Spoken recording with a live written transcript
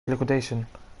liquidation.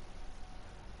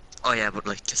 Oh yeah, but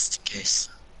like just in case.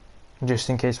 Just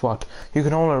in case what? You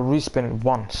can only respin it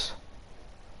once.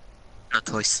 Not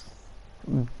twice.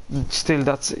 Still,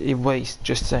 that's a waste,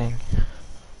 just saying.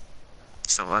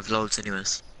 So I've loads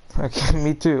anyways. Okay,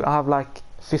 me too. I have like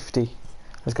 50.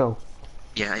 Let's go.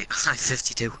 Yeah, I'm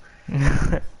 52.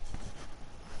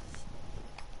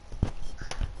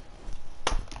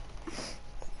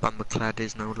 Bombaclad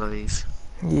is no live.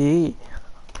 Yeah.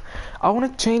 I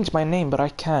want to change my name, but I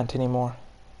can't anymore.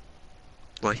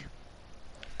 Why?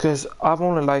 Because I've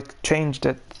only like changed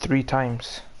it 3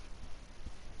 times.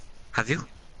 Have you?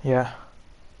 Yeah.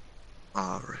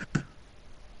 Oh, rip.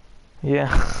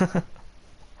 Yeah.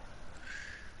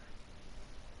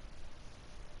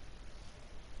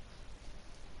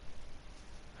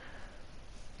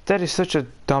 That is such a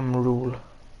dumb rule.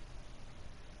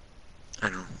 I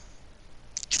know.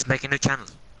 Just make a new channel.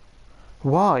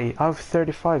 Why? I have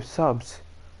 35 subs.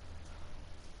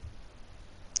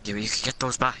 Yeah, but you can get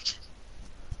those back.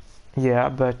 Yeah,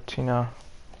 but you know.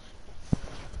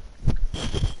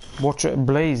 Watch it,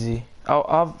 Blazy.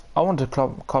 I want to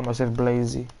call myself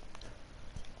Blazy.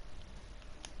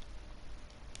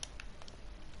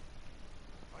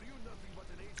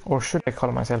 Or should I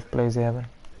call myself Blazy, Evan?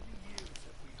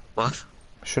 What?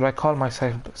 Should I call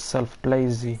myself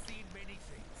Blazy?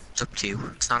 It's up to you.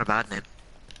 It's not a bad name.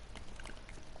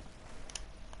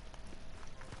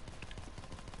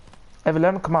 Evan,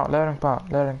 let him come out, let him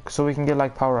come out, so we can get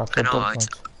like power ups I or know, bullet points.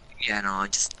 yeah, no, I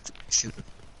just shoot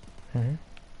him.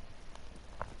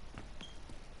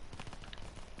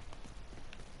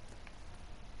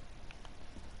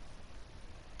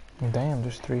 Damn,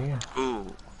 there's 3 here. Ooh.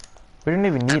 We didn't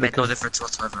even need That it. made no difference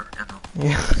whatsoever, I know.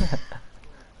 Yeah.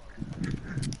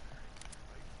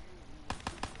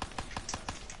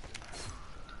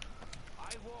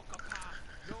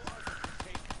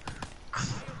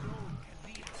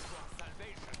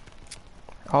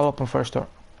 I'll open first door.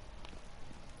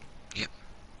 Yep.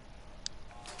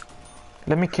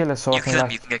 Let me kill it so I You can kill him,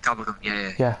 like... you can get gobbled.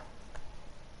 Yeah. Yeah.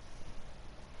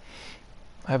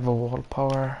 I have a wall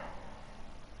power.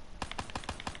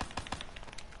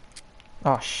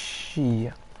 Oh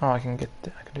shit. Oh, I can do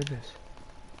this.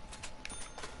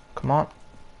 Come on.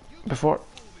 Before.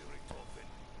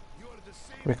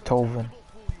 Richtofen.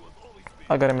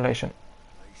 I got emulation.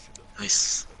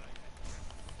 Nice.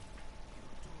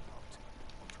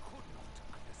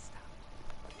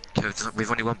 Okay, we've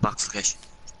only one box location.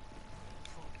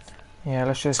 Yeah,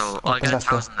 let's just So I'll open get that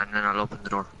door. 1,000 and then I'll open the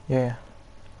door. Yeah.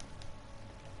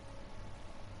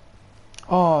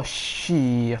 Oh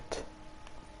shit.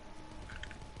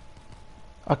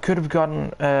 I could have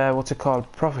gotten what's it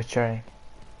called? Profit sharing.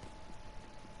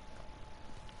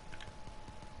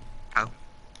 How?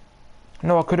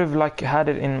 No, I could have like had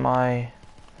it in my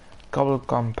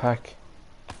gobblegum pack.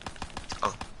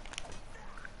 Oh.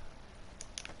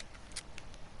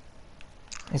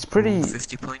 It's pretty... Ooh,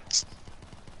 50 points.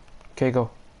 Okay, go.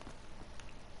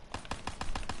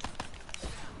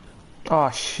 Oh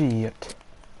shit.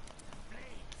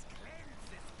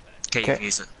 Okay, you can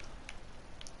use it.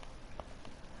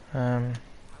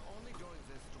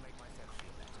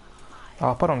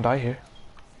 Oh, I don't die here.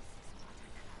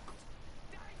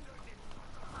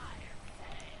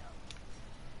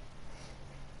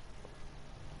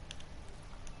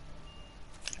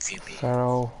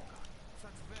 Pharaoh.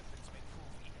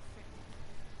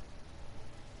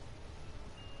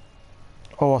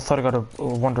 Oh, I thought I got a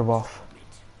wonder buff.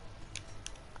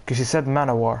 Because he said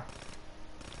mana war.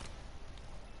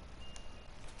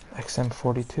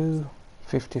 XM42,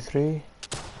 53.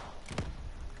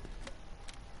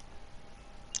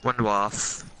 Wonder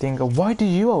off. Dingo, why do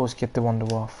you always get the wonder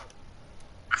buff?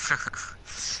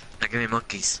 Now give me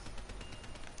monkeys.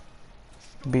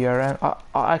 BRM.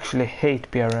 I actually hate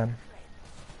BRM.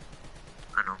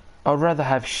 I know. I'd rather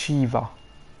have Shiva.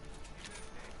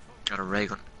 Got a ray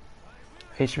gun.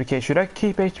 HBK. Should I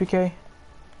keep HBK?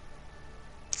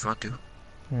 If you want to.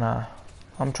 Nah.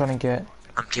 I'm trying to get...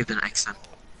 I'm keeping XM.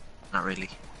 Not really.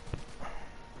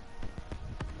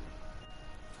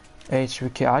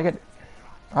 HBK.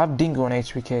 I have Dingo and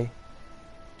HBK.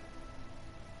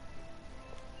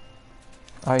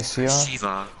 ICR.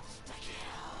 Shiva.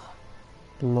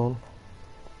 Lol.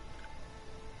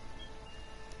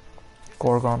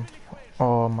 Gorgon.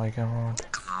 Oh my god.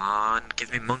 Come on,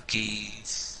 give me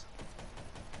monkeys.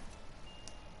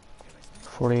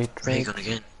 48 Ray rate. gun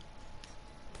again.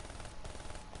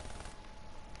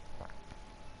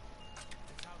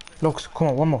 Looks, come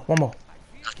on, one more.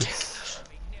 Yes.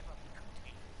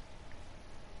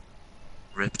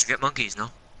 Rip to get monkeys, no?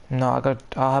 No,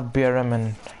 I have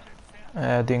BRM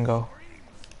and Dingo.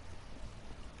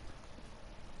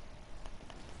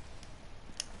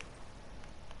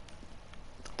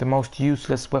 the most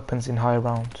useless weapons in high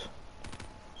rounds.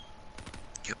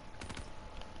 Yep.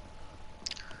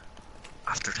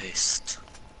 Aftertaste.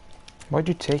 Why'd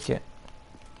you take it?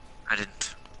 I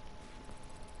didn't.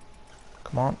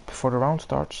 Come on, before the round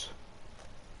starts.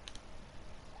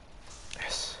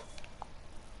 Yes.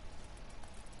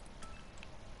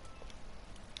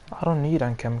 I don't need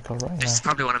alchemical right This now. is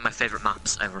probably one of my favorite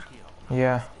maps ever.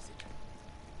 Yeah.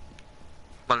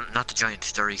 Well, not the giant,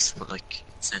 the Reese, but like,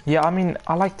 insane. Yeah, I mean,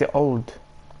 I like the old.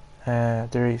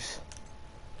 There is.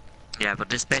 Yeah,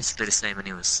 but it's basically the same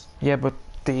anyways. Yeah, but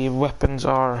the weapons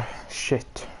are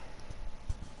shit.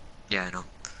 Yeah, I know.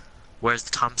 Where's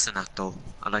the Thompson at though?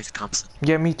 I like the Thompson.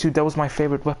 Yeah, me too. That was my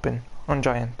favorite weapon on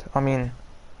giant. I mean,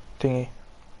 thingy.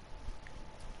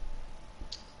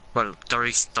 Well,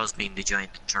 Doris does mean the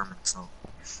giant in German, so.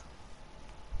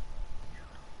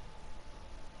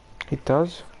 It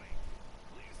does.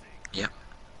 Yeah.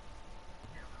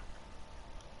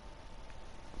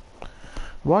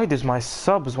 Why does my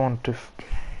subs want to...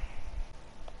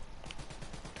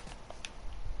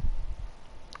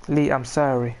 Lee, I'm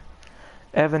sorry.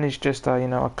 Evan is just a, you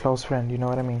know, a close friend, you know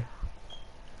what I mean?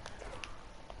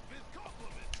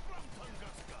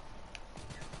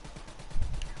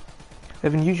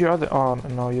 Evan, use your other... Oh,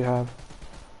 no, you have.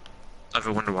 I have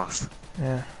a Wonder Waff.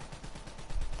 Yeah.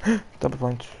 Double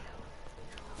point.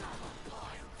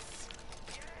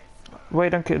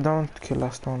 Wait, don't kill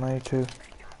last one, I need to.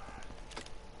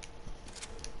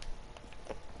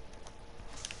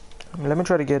 Let me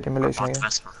try to get immolation again.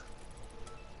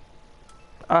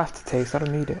 Aftertaste, I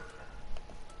don't need it.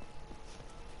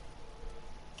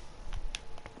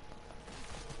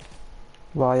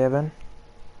 Why, Evan?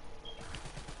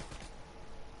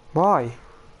 Why?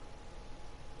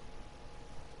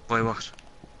 Why what?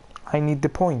 I need the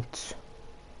points.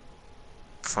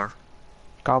 For?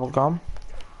 Gobble gum.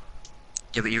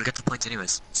 Yeah, but you'll get the points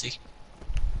anyways, see?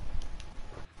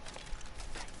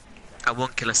 I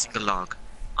won't kill a single log.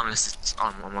 Unless it's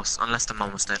unless I'm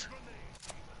almost dead.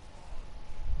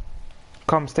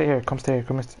 Come, stay here, come stay here,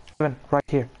 come stay. Evan, right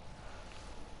here.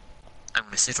 I'm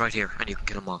gonna sit right here and you can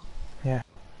kill them all. Yeah.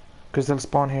 Because they'll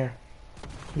spawn here.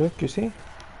 Look, you see?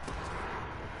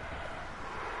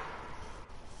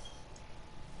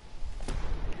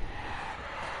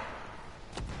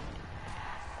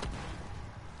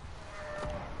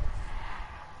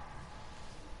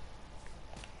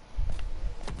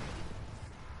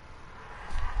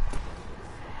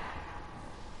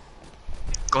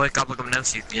 Go ahead, gobble them now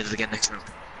so you can get it again next round.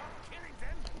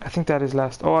 I think that is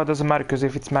last. Oh, it doesn't matter because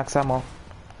if it's max ammo,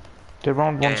 the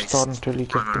round won't start until you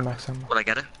get the max ammo. Will I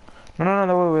get it?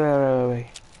 No, wait.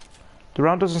 The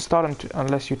round doesn't start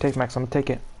unless you take max ammo. Take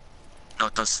it. No,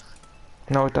 it does.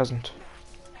 No, it doesn't.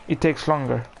 It takes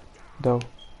longer, though.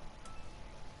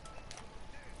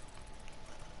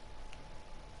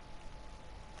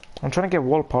 I'm trying to get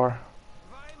wall power.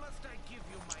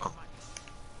 Oh.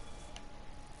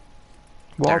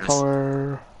 Wall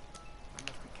power.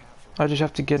 I just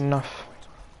have to get enough.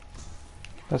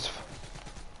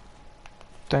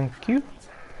 Thank you.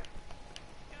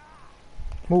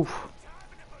 Move.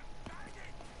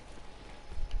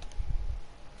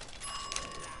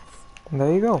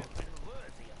 There you go.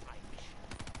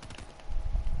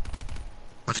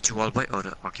 What did you wall buy? Oh,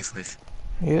 the RQ5.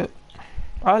 Yeah.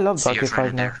 I love the See, you're RK5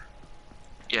 trying now. there.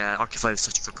 Yeah, RQ5 is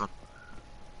such a good gun.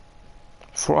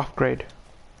 For upgrade.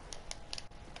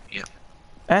 Yeah.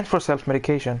 And for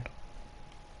self-medication.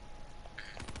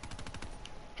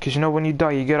 Because you know when you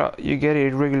die you get a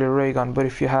regular ray gun, but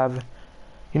if you have,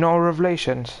 you know,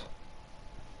 Revelations.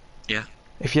 Yeah.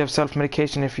 If you have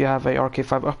self-medication, if you have a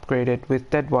RK5 upgraded with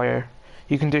deadwire,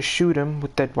 you can just shoot him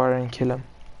with deadwire and kill him.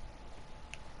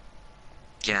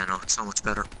 Yeah, no, it's so much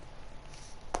better.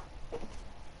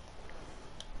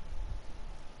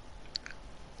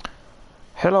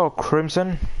 Hello,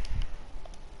 Crimson.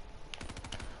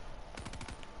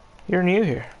 You're new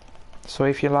here, so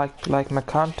if you like my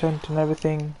content and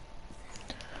everything,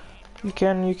 you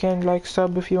can like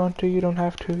sub if you want to. You don't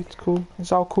have to. It's cool.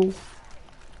 It's all cool.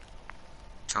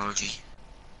 It's all G.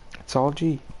 It's all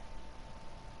G.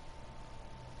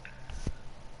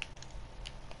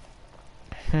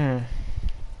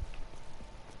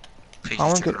 Please, I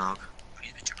want chicken to. hog.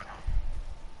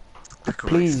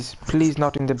 Please,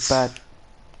 not in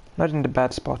the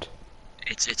bad spot.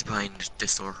 It's behind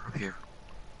this door up here.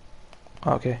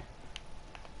 Okay.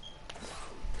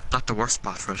 Not the worst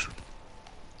spot for it.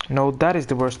 No, that is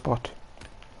the worst spot.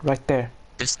 Right there.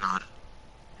 This not.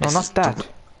 No, This not is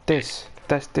that.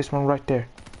 That's this one right there.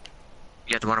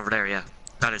 Yeah, the one over there, yeah.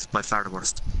 That is by far the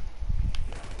worst.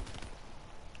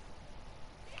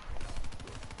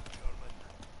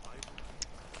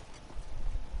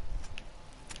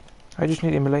 I just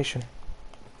need immolation.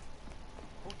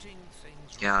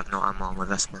 Yeah, I've no ammo on my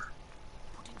Vesper.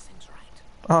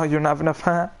 Oh, you don't have enough,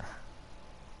 huh?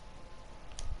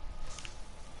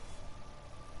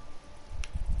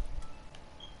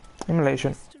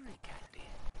 Immolation.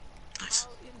 Nice.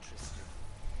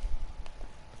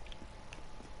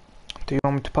 Do you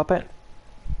want me to pop it?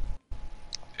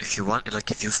 If you want, like,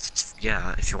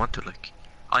 yeah, if you want to, like,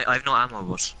 I've no ammo,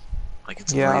 but I can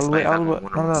Yeah, survive. I'll I wait. have I'll ammo wait. in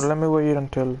one No, no, round. let me wait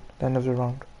until the end of the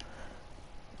round.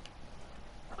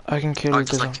 I can Or kill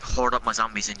just the like zone. hoard up my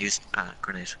zombies and use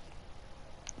grenade.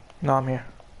 No, I'm here.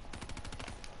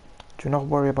 Do not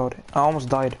worry about it. I almost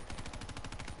died,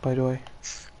 by the way.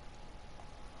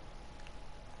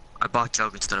 I bought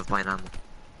jug instead of buying ammo.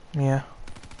 Yeah,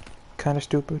 kind of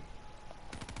stupid.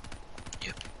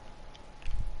 Yep.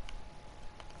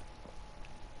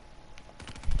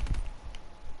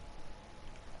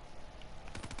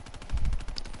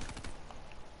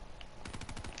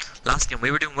 Last game we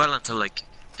were doing well until like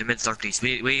the mid-30s.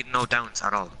 We had no downs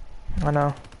at all. I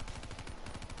know.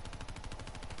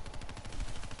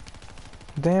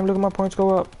 Damn, look at my points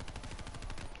go up.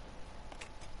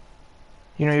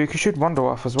 You know, you can shoot Wonder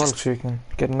off as well, Just, so you can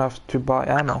get enough to buy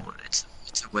I ammo. know it's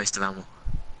a waste of ammo.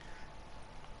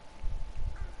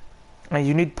 And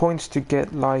you need points to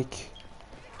get, like,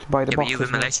 to buy the Yeah, but you box have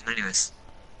as well. immolation anyways.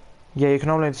 Yeah, you can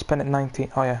only spend it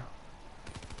 19. Oh, yeah.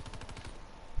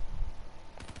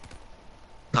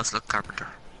 Plus, look, carpenter.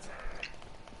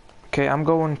 Okay, I'm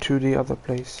going to the other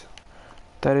place.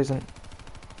 That isn't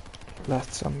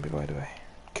last zombie, by the way.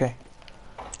 Okay.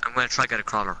 I'm gonna try get a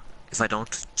crawler. If I don't,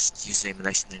 just use the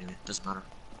immolation anyway. Doesn't matter.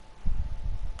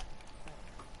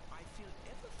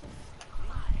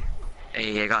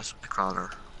 Hey, I got the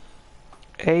crawler.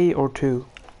 A or 2.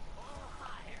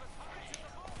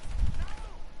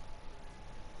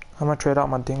 I'm gonna trade out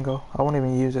my dingo. I won't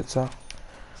even use it, so.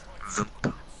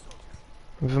 Vump.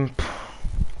 Vimp.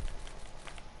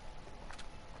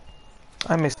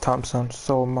 I miss Thompson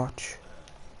so much.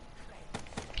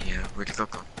 Yeah, where'd you go?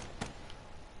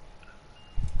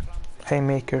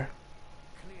 Haymaker.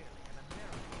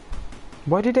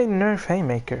 Why did they nerf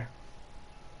Haymaker?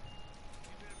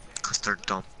 Cause they're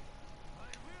dumb.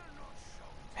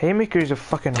 Haymaker is a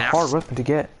fucking hard weapon to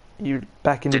get. You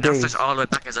back in They the nerfed days. it all the way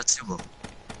back as Atsumo.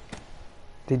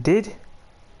 They did?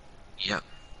 Yep.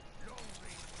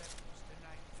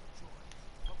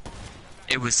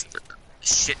 It was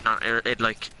shit. Not it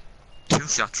like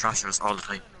 2-shot thrashers all the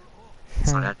time.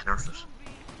 So I had to nerf it.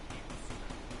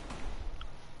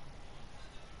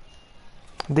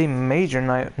 They major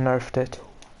nerfed it.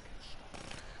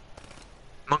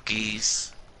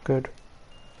 Monkeys. Good.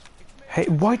 Hey,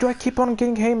 why do I keep on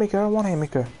getting Haymaker? I don't want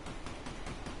Haymaker.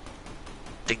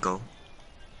 Dingo.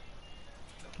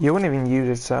 You wouldn't even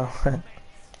use it, so.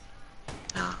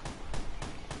 Nah.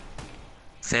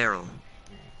 Feral.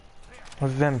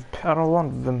 Vimp. I don't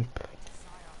want Vimp.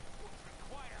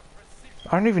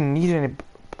 I don't even need any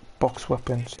box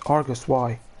weapons. Argus,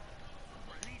 why?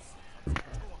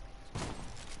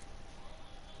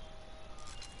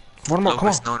 One more, come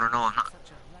on. No, I'm not.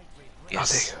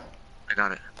 Yes. Oh, I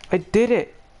got it. I did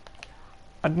it.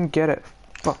 I didn't get it.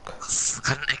 Fuck.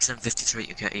 Got an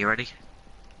XM53. Okay, are you ready?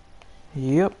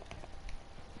 Yep.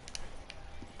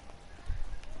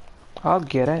 I'll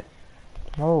get it.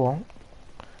 No, I won't.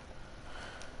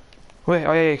 Wait,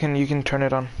 oh yeah, you can turn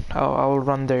it on. I'll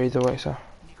run there either way, so.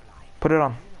 Put it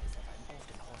on.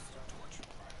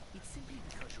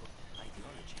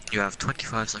 You have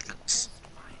 25 seconds.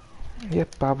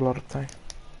 Yep, I have a lot of time.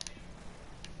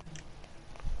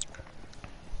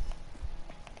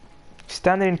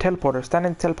 Stand in teleporter, stand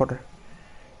in teleporter.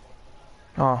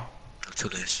 Oh. Too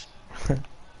late.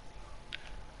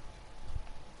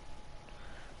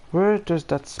 Where does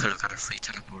that... Could have got a free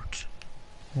teleport.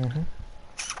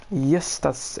 Yes,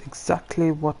 that's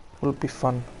exactly what will be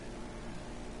fun.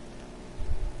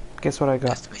 Guess what I got?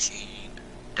 Death machine.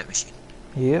 Death machine.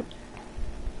 Yep.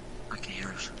 I can hear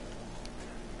it.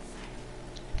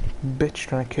 Bitch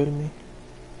trying to kill me.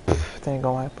 Pff, that ain't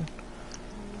gonna happen.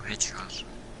 Ooh, headshot.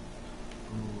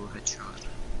 Ooh, headshot.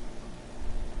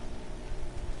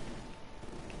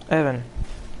 Evan.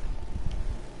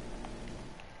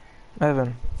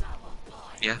 Evan.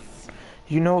 Yeah?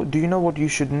 Do you know what you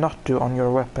should not do on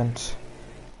your weapons?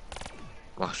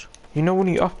 What? You know when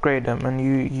you upgrade them and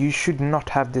you should not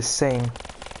have the same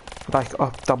like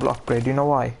double upgrade. Do you know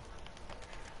why?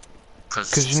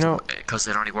 Because you know, because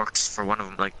it only works for one of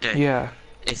them. Like, yeah.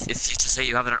 If you just say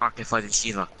you have an RK5 in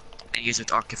Shiva, and you use it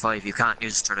to RK5, you can't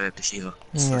use it straight away up to Shiva.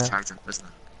 It's for Yeah. charging, isn't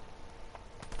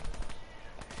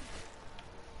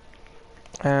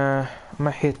it? I'm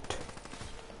a hit.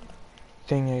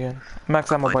 thing again. Max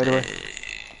ammo, by the way.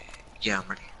 Yeah, I'm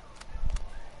ready.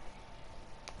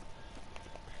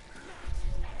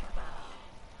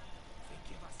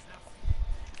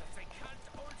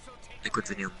 Liquid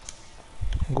venom.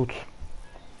 Good.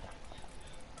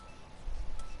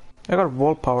 I got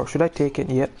wall power. Should I take it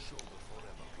yet?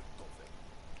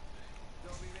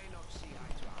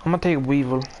 I'm gonna take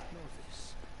Weevil.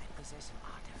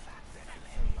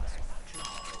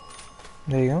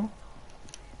 There you go.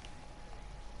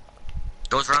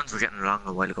 Those rounds were getting long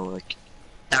a while ago. Like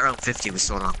that round 50 was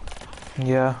so long.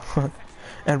 Yeah.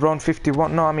 And round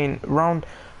 51. No, I mean round.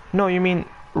 No, you mean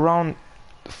round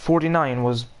 49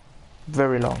 was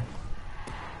very long.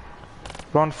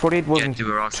 Round 48 wasn't yeah,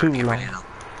 they were all too really long. long.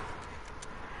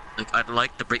 Like I'd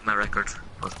like to break my record,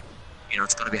 but you know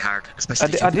it's gonna be hard,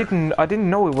 especially. I didn't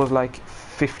know it was like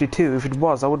 52. If it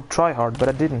was, I would try hard, but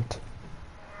I didn't.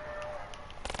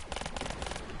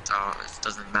 So it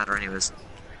doesn't matter anyways.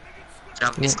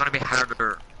 Yeah, it's gonna be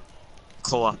harder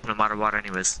co-op no matter what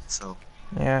anyways. So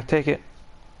Yeah, take it.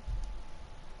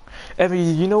 Evie,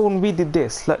 you know when we did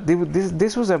this, like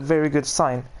this was a very good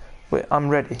sign. Wait, I'm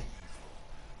ready.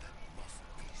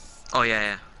 oh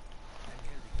yeah.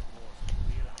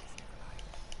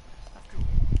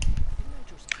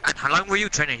 And how long were you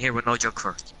training here with no jug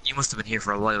for? You must have been here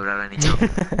for a while without any jug.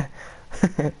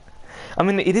 I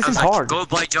mean, it I isn't was like, hard. go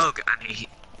buy jug,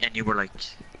 and you were like,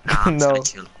 nah, I'm just No. gonna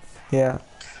chill. Yeah.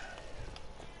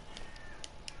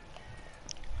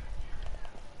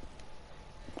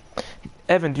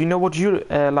 Evan, do you know what you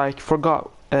like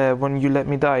forgot when you let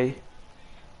me die?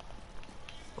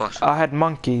 What? I had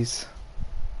monkeys.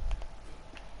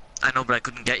 I know, but I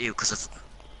couldn't get you because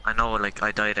I know, like,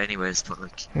 I died anyways, but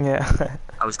like, Yeah.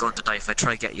 I was going to die if I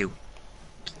try to get you.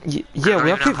 Yeah, we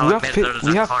have corner.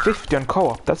 50 on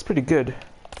co-op. That's pretty good.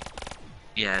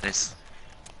 Yeah, it is.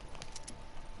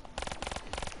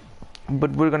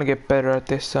 But we're gonna get better at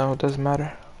this, so it doesn't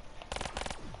matter.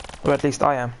 Or at least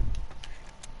I am.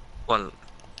 Well,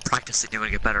 practice it, you're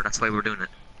gonna get better. That's why we're doing it.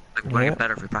 Like, we're gonna get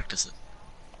better if we practice it.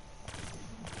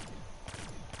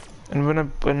 And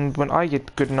when I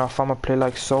get good enough, I'm gonna play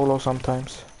like solo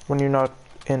sometimes. When you're not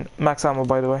in max ammo,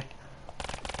 by the way.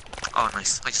 Oh,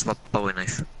 nice. I just bought a Bowie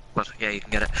knife. But yeah, you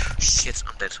can get it. Shit,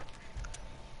 I'm dead.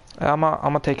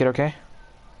 I'ma take it, okay?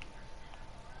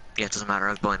 Yeah, it doesn't matter. I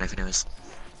have a Bowie knife anyways.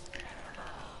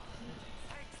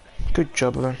 Good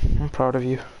job, Evan. I'm proud of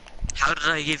you. How did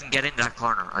I even get in that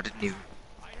corner? I didn't even.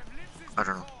 I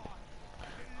don't know.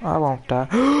 I won't die.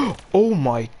 Oh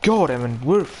my god, Evan,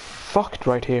 we're fucked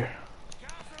right here.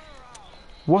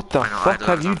 What the fuck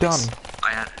have you done?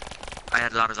 I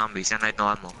had a lot of zombies and I had no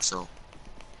ammo, so.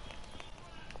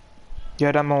 You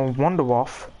had ammo on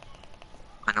Wonderwolf.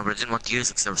 I know, but I didn't want to use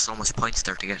it because there was so much points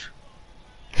there to get.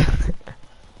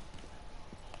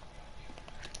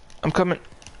 I'm coming.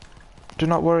 Do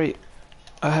not worry.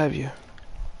 I have you.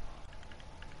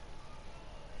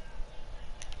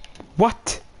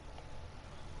 What?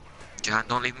 Jan,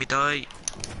 don't leave me die.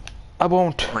 I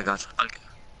won't. Oh my god,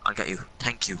 I'll get you.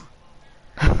 Thank you.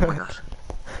 Oh my god.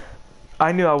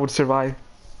 I knew I would survive.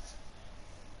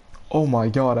 Oh my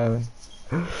god, Evan.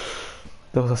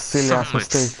 That was a silly ass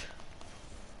mistake.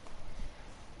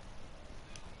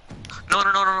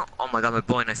 No. Oh my god, my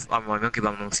boy knife, my monkey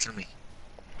bomb almost killed me.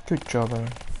 Good job, Evan.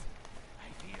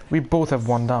 We both have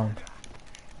one down.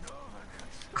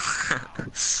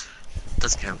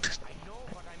 Does count.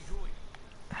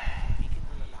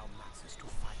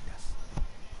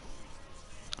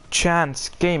 Chance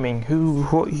Gaming,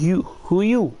 who you? Who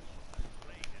you,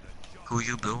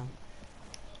 Bill?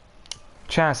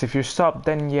 Chance, if you're sub,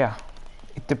 then yeah.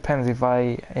 It depends if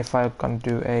I can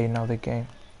do another game.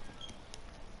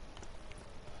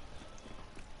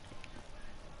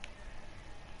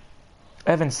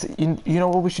 Evans, you know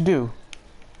what we should do?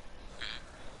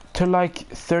 To like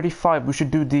 35, we should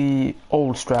do the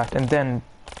old strat, and then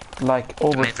like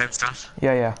over. The mainframe strat?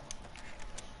 Yeah.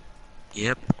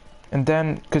 Yep. And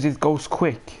then, because it goes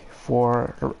quick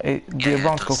for the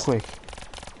rounds go quick.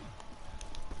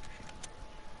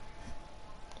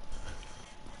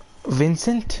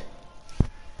 Vincent?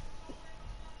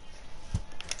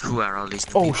 Who are all these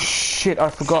new Oh people? shit! I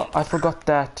forgot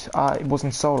that it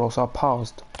wasn't solo, so I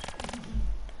paused.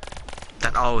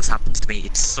 That always happens to me.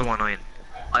 It's so annoying.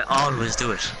 I always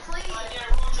do it.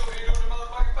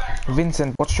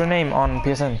 Vincent, what's your name on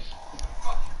PSN?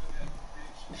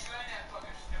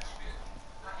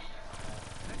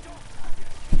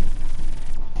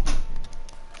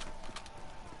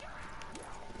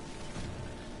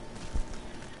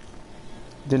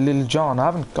 The Lil John. I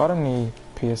haven't got any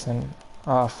PSN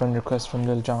friend request from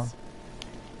Lil John.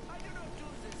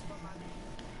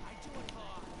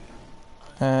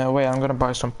 Wait, I'm gonna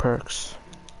buy some perks.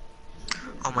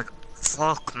 Oh my god.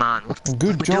 Fuck, man. What are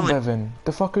Good we job, doing? Evan.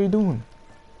 The fuck are you doing?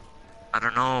 I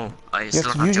don't know. I You have still to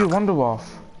don't have use your jug. Wonder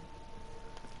Waff.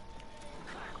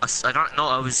 I don't know.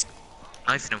 I was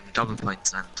knifing him with double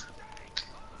points and,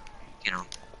 you know,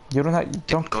 You don't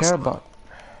didn't go care so well. about.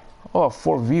 Oh,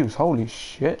 4 views. Holy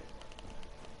shit.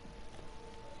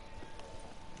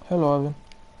 Hello, Evan.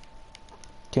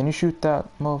 Can you shoot that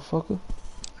motherfucker?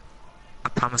 I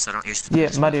promise I don't use the Yeah,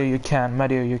 police Mario, map. you can.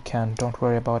 Mario, you can. Don't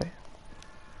worry about it.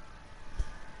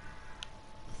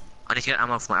 I need to get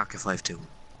ammo for my RK5 too.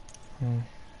 Hmm.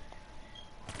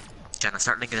 Jenna,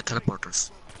 start linking the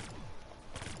teleporters.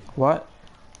 What?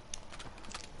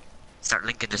 Start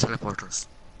linking the teleporters.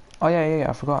 Oh yeah,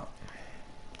 I forgot.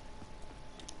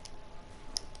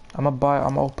 I'm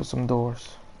gonna open some doors.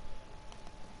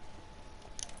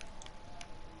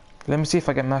 Let me see if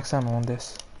I get max ammo on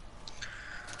this.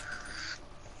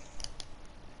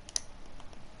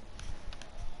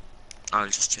 I'll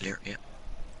just chill here, yeah.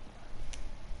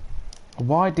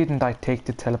 Why didn't I take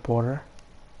the teleporter?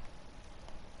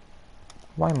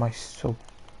 Why am I so...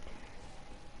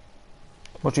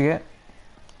 What you get?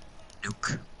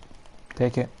 Nuke.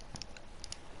 Take it.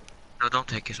 No, don't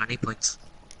take it. I need points.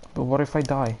 But what if I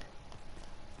die?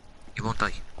 You won't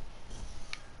die.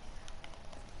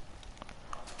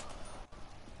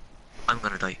 I'm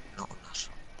gonna die. No, I'm not.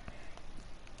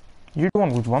 You're the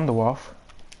one with Wonder Waff.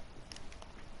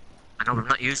 I know, but I'm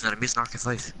not using it. I'm using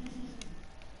RK5.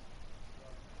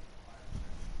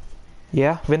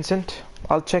 Yeah, Vincent?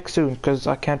 I'll check soon, because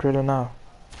I can't really now.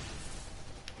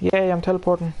 Yay, I'm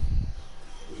teleporting.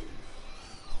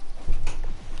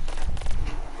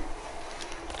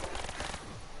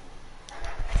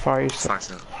 Fire yourself. Far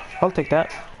so. I'll take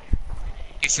that.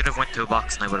 You should have went to a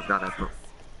box and I would have got it, bro.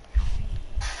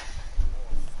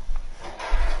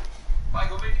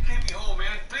 Michael, make the keep you home, man.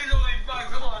 Please don't leave Mike.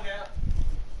 Come on now.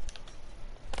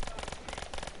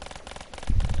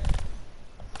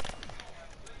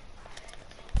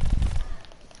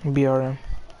 BRM.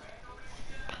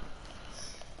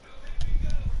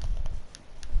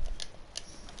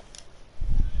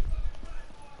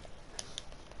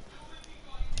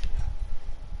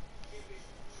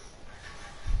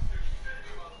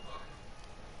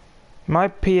 My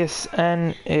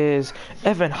PSN is...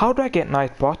 Evan, how do I get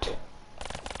Nightbot?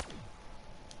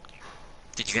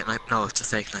 Did you get night? No, it's a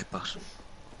fake nightbot.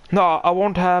 No, I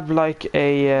won't have like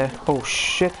a... Oh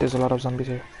shit, there's a lot of zombies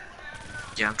here.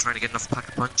 Yeah, I'm trying to get enough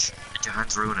pack-a-punch, and your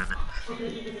hand's ruining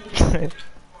it.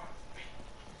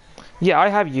 Yeah, I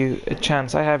have you, a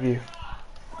chance, I have you.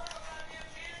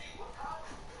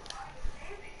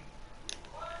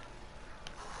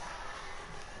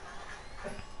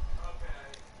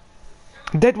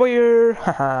 Dead wire!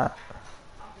 Haha.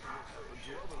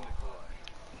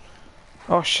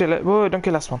 Oh shit, whoa, don't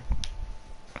kill last one.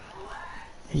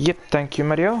 Yep, thank you,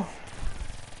 Mario.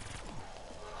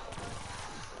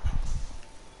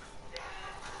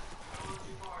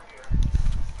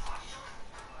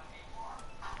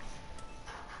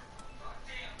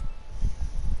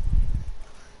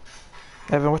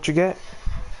 Evan, what you get?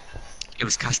 It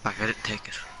was cashback, I didn't take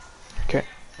it. Okay.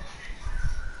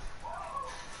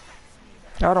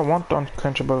 I don't want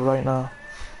unquenchable right now.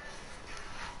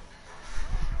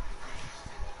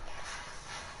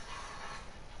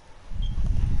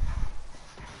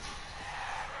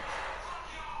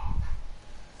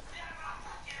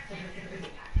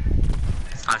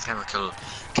 I can't kill.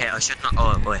 Okay, I should not.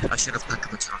 Oh, wait, I should have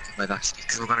pack-a-punch on RK5 actually,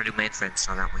 because we're gonna do mainframes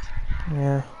now, aren't we?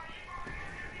 Yeah.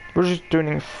 We're just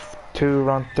doing to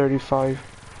around 35.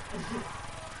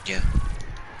 Yeah.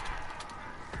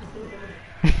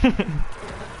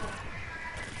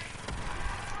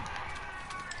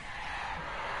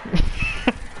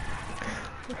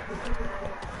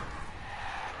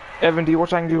 Evan, do you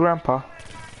watch Angry Grandpa?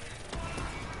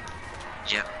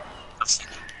 Yeah. I've seen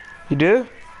it. You do?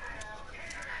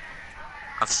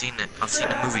 I've seen it. I've seen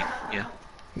the movie. Yeah.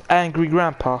 Angry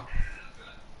Grandpa.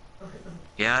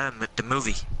 Yeah, the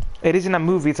movie. It isn't a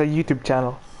movie, it's a YouTube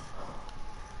channel.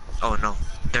 Oh no,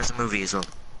 there's a movie as well.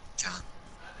 John.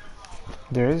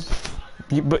 There is?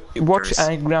 But watch There is.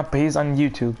 Angry Grandpa, he's on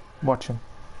YouTube. Watch him.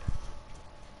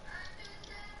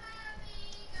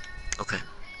 Okay.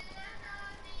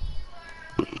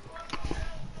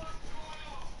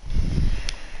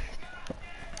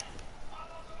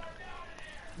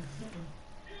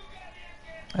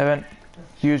 Evan,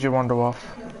 use your Wonder Waff.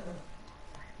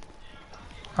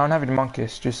 I don't have any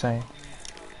monkeys, just saying.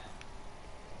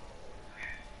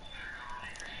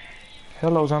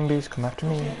 Hello zombies, come after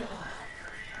me.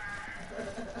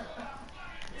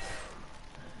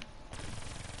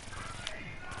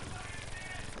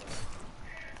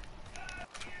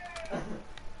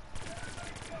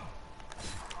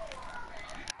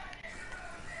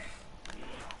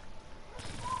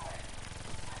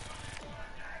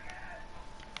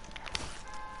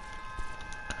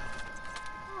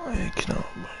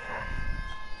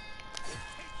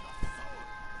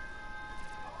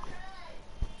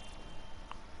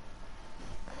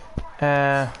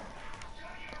 Uh,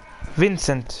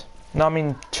 Vincent. No, I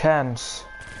mean Chance.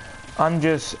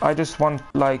 I just want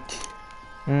like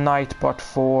Nightbot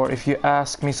 4. If you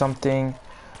ask me something,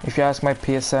 if you ask my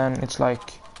PSN, it's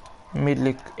like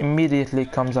immediately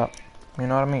comes up. You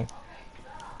know what I mean?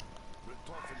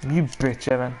 You bitch,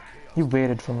 Evan. You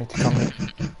waited for me to come here.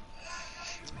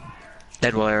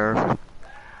 Deadwire.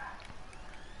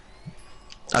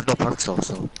 I've no perks though,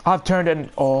 so. I've turned in.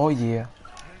 Oh yeah.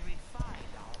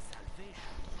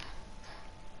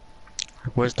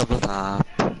 Where's double tap?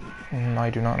 I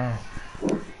do not know.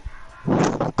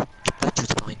 That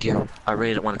dude's behind here. I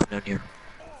really don't want to come down here.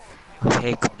 I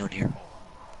hate coming down here.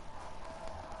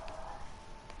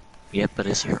 Yep, it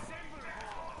is here.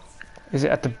 Is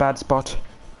it at the bad spot?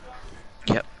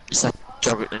 Yep, it's that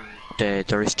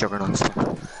there is Juggernaut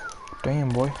spot. Damn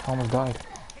boy, almost died.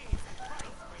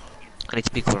 I need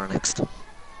to be cooler next.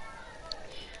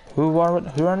 Who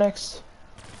are next?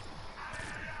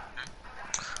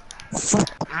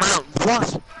 Fuck, man,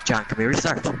 what? Jan, can we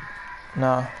restart?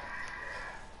 No.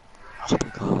 Oh my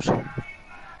god.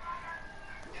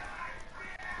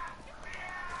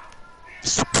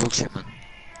 This is bullshit, man.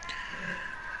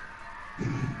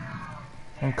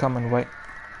 I'm coming, wait.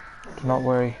 Do not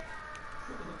worry.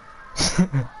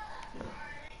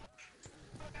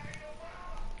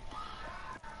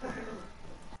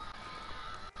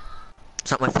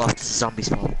 It's not my fault, it's the zombies'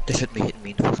 fault. They shouldn't be hitting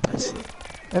me in the first place.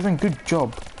 Evan, good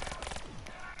job.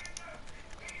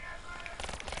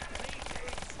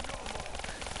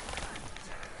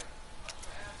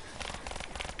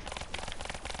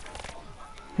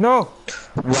 No!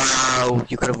 Wow,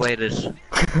 you could have waited.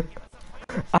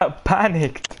 I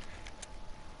panicked.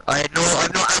 I have no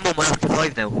ammo, I'm up to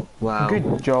 5 now. Wow.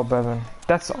 Good job, Evan.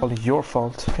 That's all your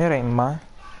fault. It ain't mine.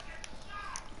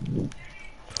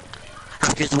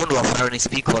 After the wonder off any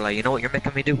speed cola, you know what you're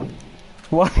making me do?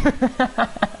 What?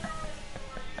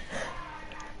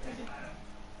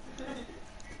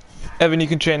 Evan, you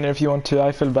can train there if you want to.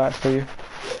 I feel bad for you.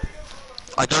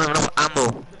 I don't have enough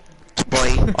ammo to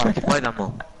buy, or to buy the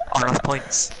ammo, or enough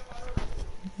points.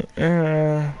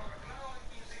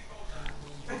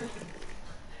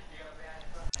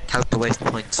 How to waste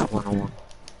points 101.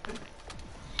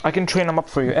 I can train them up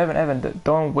for you. Evan,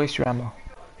 don't waste your ammo.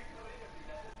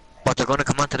 But they're gonna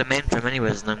come onto the mainframe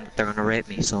anyways, and then they're gonna rape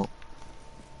me, so.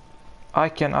 I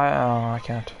can't.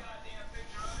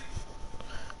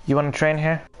 You wanna train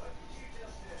here?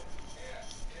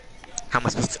 How am I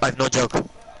supposed to? I have no jug.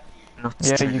 Not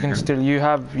Yeah, you can here. still, you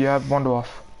have wonder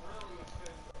off.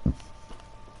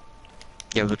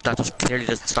 Yeah, but that just clearly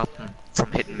doesn't stop him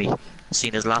from hitting me.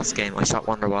 Seeing his last game, I shot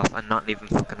Wonder off and not even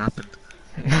fucking happened.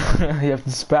 You have to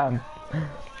spam.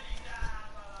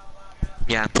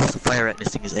 Yeah, and plus the fire rate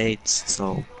missing is AIDS,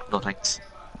 so no thanks.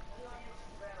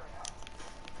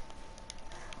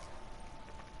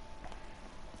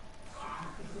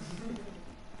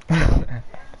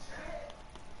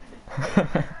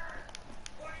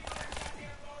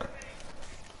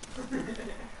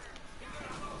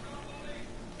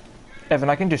 Evan,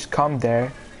 I can just come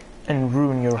there and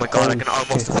ruin your Oh my god, I whole can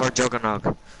almost shit. afford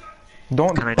Juggernog.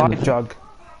 Don't Can I buy do it? jug,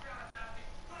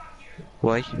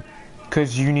 Why?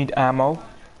 cause you need ammo.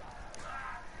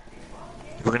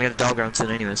 We're gonna get a dog round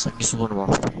soon anyways, I can use Wonder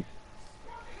off.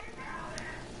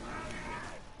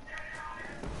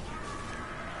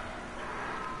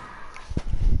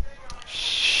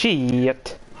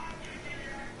 Shit.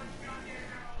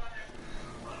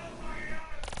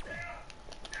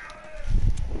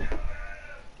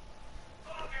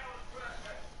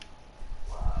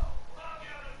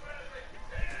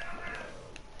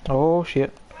 Oh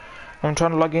shit. I'm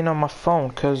trying to log in on my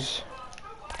phone cause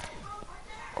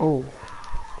oh.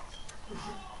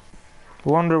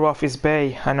 Wonder off is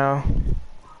Bay, I know.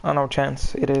 I know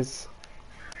chance, it is.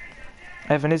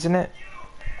 Evan, isn't it?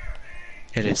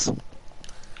 It is.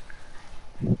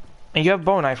 And you have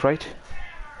bow knife, right?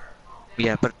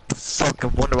 Yeah, but the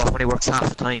fucking Wonder off only works half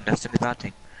the time, that's the only bad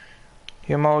thing.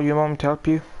 Your mom to help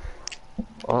you?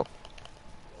 Oh,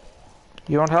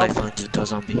 You want I help? found it into a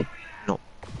zombie. No.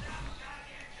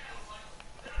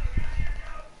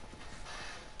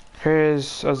 Here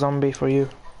is a zombie for you.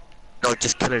 No,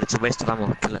 just kill it, it's a waste of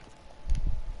ammo, kill it.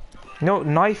 No,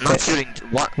 knife Not it. shooting,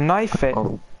 what? Knife it.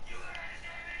 Oh,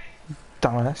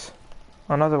 Dumbass.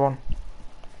 Another one.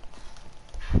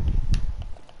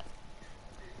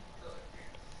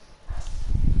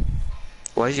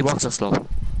 why does he walk so slow?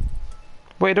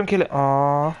 Wait, don't kill it.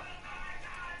 Aww.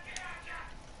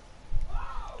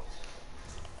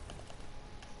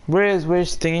 Where's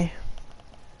Thingy?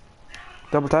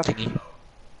 Double tap. Thingy.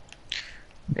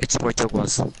 It's where Jug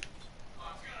was.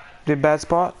 The bad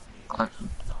spot.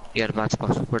 Yeah, the bad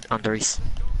spot. We're on the east.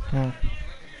 Hmm.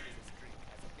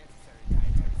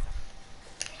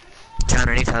 Chan,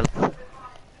 I need help.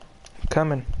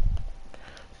 Coming.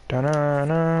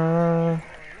 Da-na-na.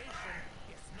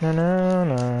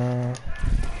 Na-na-na.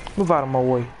 Move out of my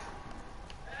way.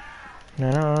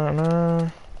 Na-na-na.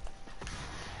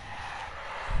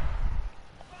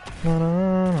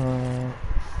 Na-na-na.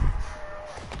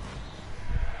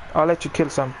 I'll let you kill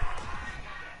some.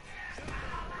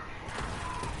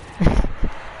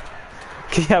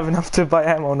 You have enough to buy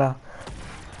ammo now.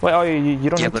 Wait, oh, you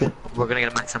don't need but to. we're gonna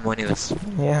get a max ammo anyways.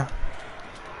 Yeah.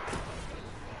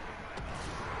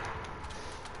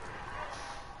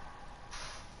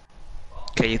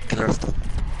 Okay, you can kill the rest of them.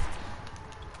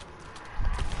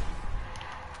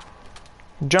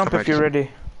 Jump I'm if you're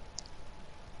ready.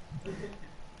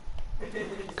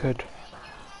 Good.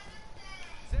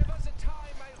 There was a time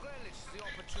I relished the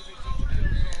opportunity to kill the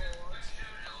hordes.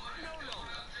 No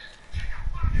longer.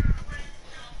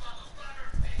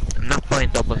 I'm not buying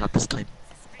double at this time.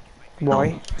 Why?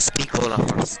 No, speak cola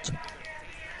first.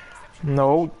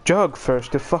 No, jug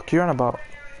first. The fuck you on about?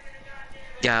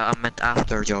 Yeah, I meant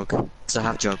after jug. Cause I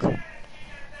have jug.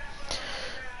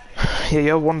 Yeah,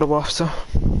 you're Wonder Waff, so.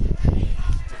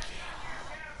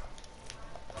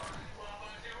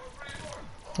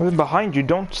 We're behind you,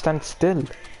 don't stand still.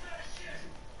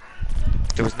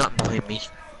 There was nothing behind me.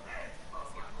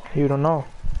 You don't know.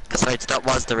 Besides, that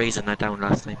was the reason I downed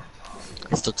last time.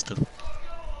 I stood still.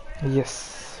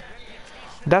 Yes.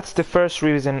 That's the first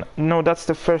reason. No, that's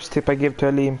the first tip I give to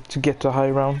Alim to get to a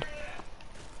high round.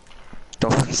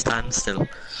 Don't stand still.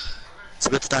 It's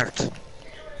a good start.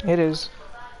 It is.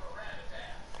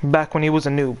 Back when he was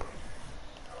a noob.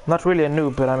 Not really a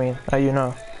noob, but I mean, you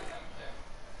know.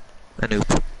 A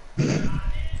noob.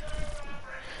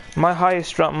 My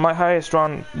highest run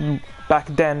back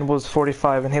then was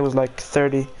 45 and he was like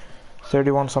 30,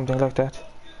 31, something like that.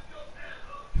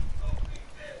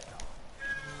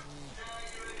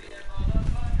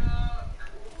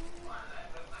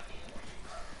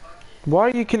 Why are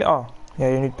you killing? Oh, yeah,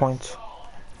 you need points.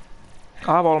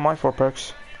 I have all my 4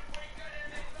 perks.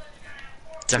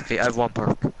 Exactly, I have 1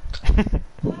 perk.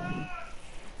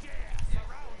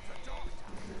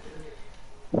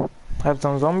 I have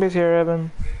some zombies here,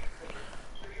 Evan.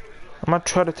 I'm gonna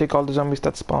try to take all the zombies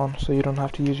that spawn, so you don't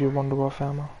have to use your Wonder Waff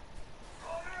ammo.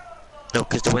 No,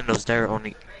 cause the windows there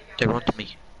only, they run to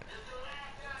me.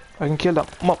 I can kill them.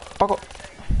 Motherfucker.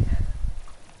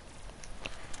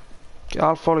 Okay,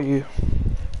 I'll follow you.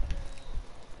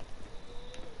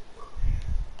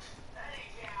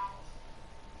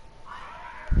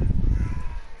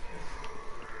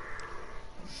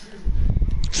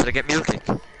 Should I get mule kick?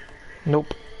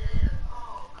 Nope.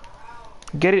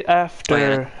 Get it after. Oh,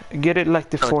 yeah. Get it like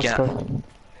the Oh, 4th yeah. perk.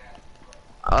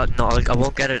 No, I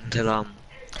won't get it until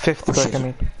 5th Oh, perk, shit. I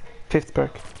mean. 5th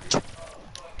perk.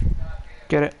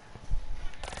 Get it.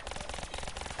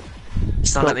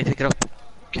 It's not Go. let me pick it up.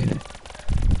 Okay.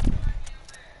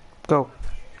 Go.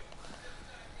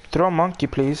 Throw a monkey,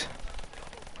 please.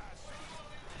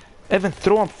 Evan,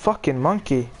 throw a fucking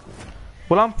monkey.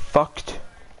 Well, I'm fucked.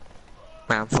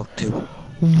 Man, I'm fucked too.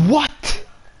 What?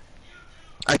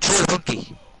 I threw a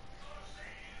monkey.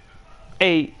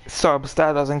 A subs,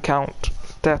 that doesn't count.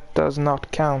 That does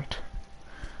not count.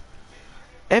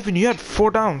 Evan, you had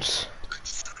 4 downs.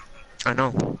 I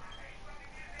know.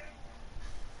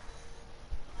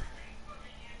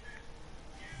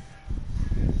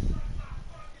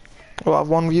 Well, I have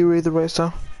 1 view either way,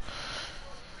 so.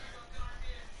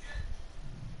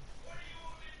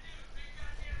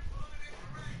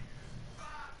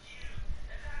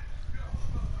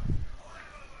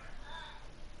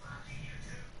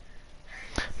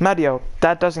 Mario,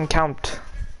 that doesn't count.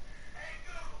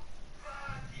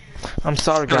 I'm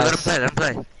sorry, No, let him guys. play, let him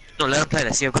play. No, let him play,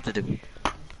 let's see how good they do.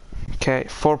 Okay,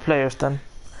 4 players then.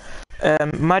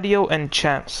 Mario and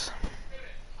Chance.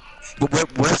 But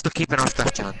we're still keeping our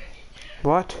strat, John.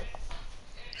 What?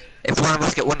 If one of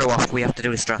us get Wonder Waff, we have to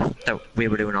do a strat that we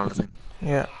were doing all the time.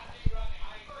 Yeah.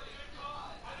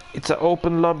 It's an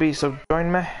open lobby, so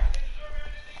join me.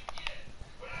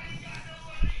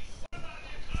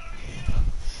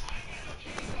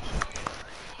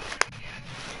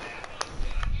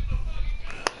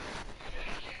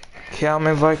 Okay, I'll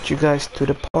invite you guys to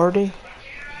the party.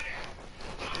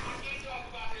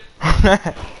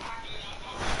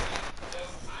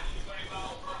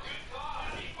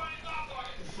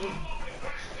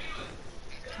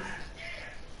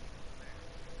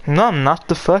 No, I'm not.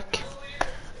 The fuck.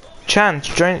 Chance,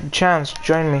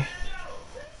 join me.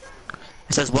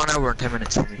 It says 1 hour and 10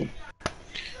 minutes for me.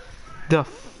 The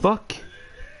fuck?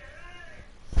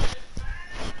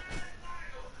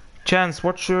 Chance,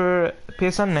 what's your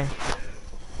PSN name?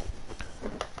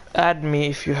 Add me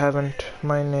if you haven't.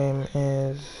 My name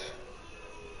is...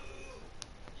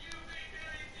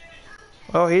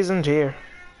 Oh, he isn't here.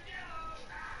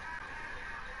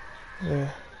 Yeah.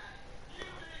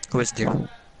 Who is there?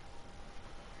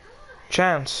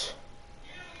 Chance.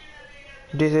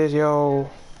 This is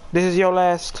your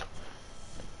last.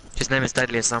 His name is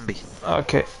Deadly Zombie.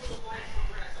 Okay.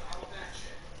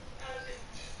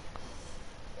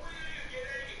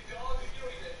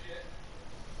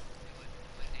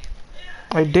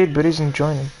 I did, but he isn't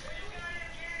joining.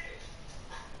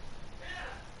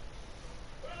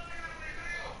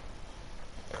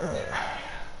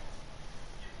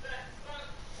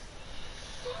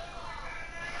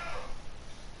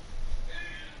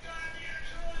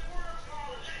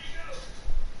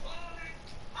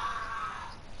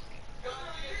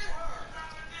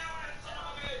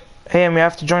 Hey, and we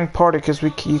have to join party because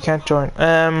you can't join.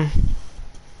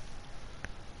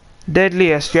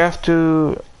 Deadliest, you have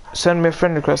to send me a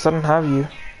friend request. I don't have you.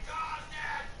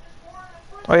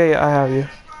 Oh yeah, I have you.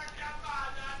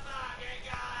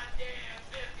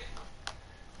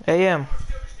 AM.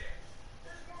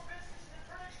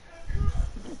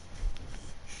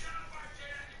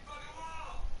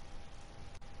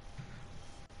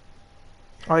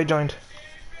 I joined.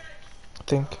 I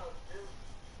think.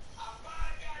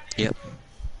 Yep.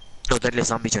 No, Deadly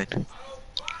Zombie joined.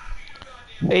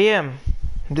 AM.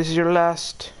 This is your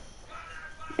last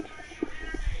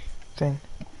thing.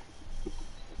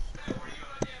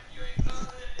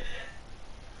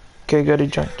 Okay, good, he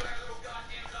joined.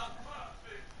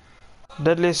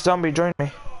 Deadliest Zombie, join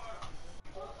me.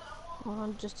 Hold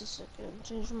on just a second.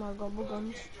 Change my gobble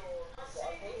guns.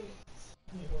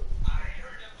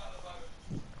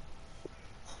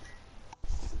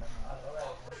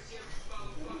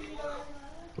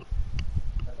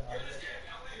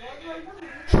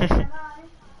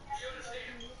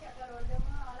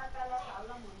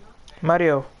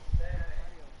 Mario.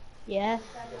 Yeah.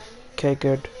 Okay,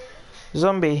 good.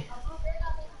 Zombie,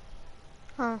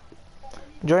 Huh.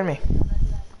 join me.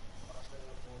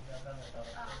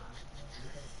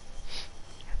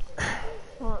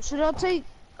 Should I take?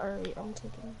 Alright, I'm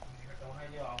taking.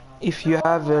 If you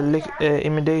have a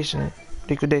liquidation,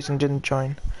 didn't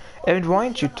join. Evan, why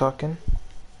aren't you talking?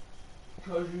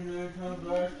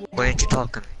 Why ain't you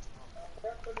talking?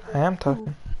 I am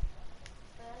talking.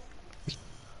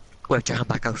 Wait your hand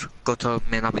back out. Go to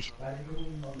main lobby.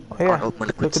 Oh yeah, Open my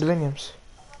look liquids. at Williams.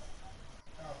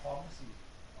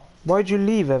 Why'd you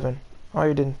leave, Evan? Oh,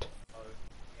 you didn't.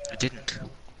 I didn't.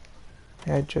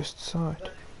 Yeah, I just saw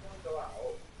it.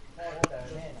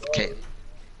 Okay.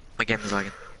 My game is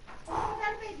lagging.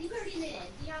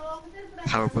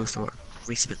 Power boost or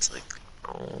respins like.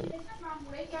 Oh.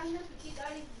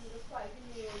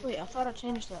 Wait, I thought I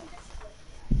changed that.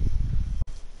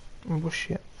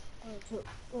 Bullshit.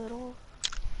 Little.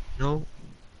 No.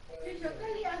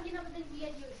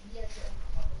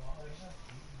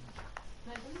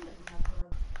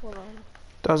 Hold on.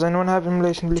 Does anyone have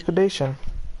emulation liquidation?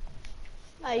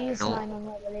 I use No. mine on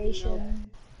Revelation.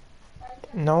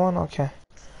 No one? Okay.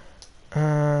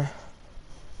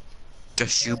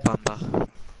 Just you, Bamba.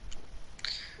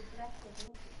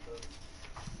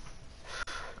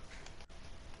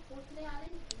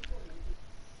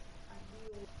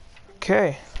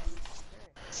 Okay.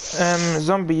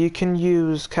 Zombie, you can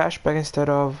use cashback instead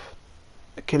of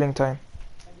killing time.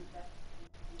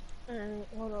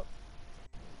 Hold up.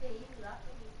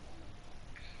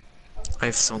 I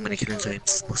have so many killing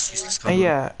times. Most useless And combo.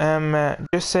 yeah,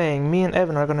 just saying, me and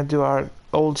Evan are gonna do our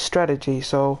old strategy,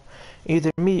 so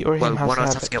either me or Well, him has one to of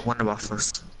us have has to it. get Wonderboss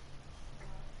first.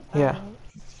 Yeah.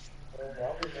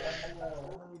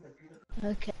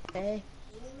 Okay.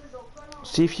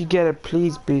 See if you get it,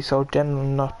 please be so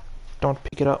then don't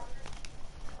pick it up.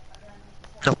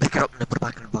 No, pick it up and then put it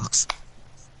back in the box.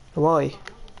 Why?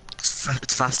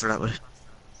 It's faster that way.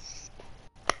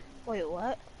 Wait,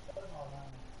 what?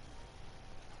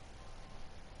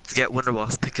 To get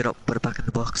Wonderboss, pick it up and put it back in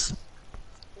the box.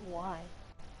 Why?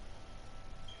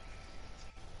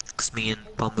 Cause me and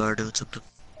Bomba are doing something.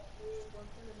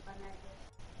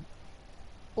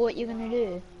 What you gonna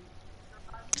do?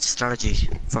 It's a strategy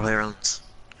for higher rounds.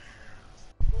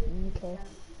 Okay.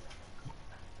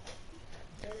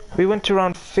 We went to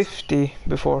round 50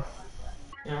 before.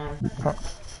 Huh.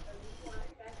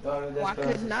 Why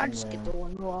couldn't I just get the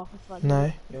one off if I did?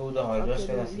 Nej. Jo, det har du. Du har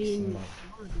spelat 16 match.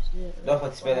 Du har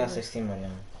faktiskt spelat 16 match,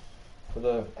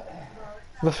 ja.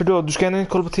 Varför då? Du ska ändå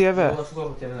inte kolla på TV. Jag ska kolla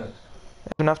på TV nu.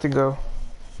 Even have to go.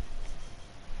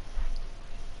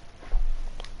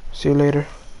 See you later.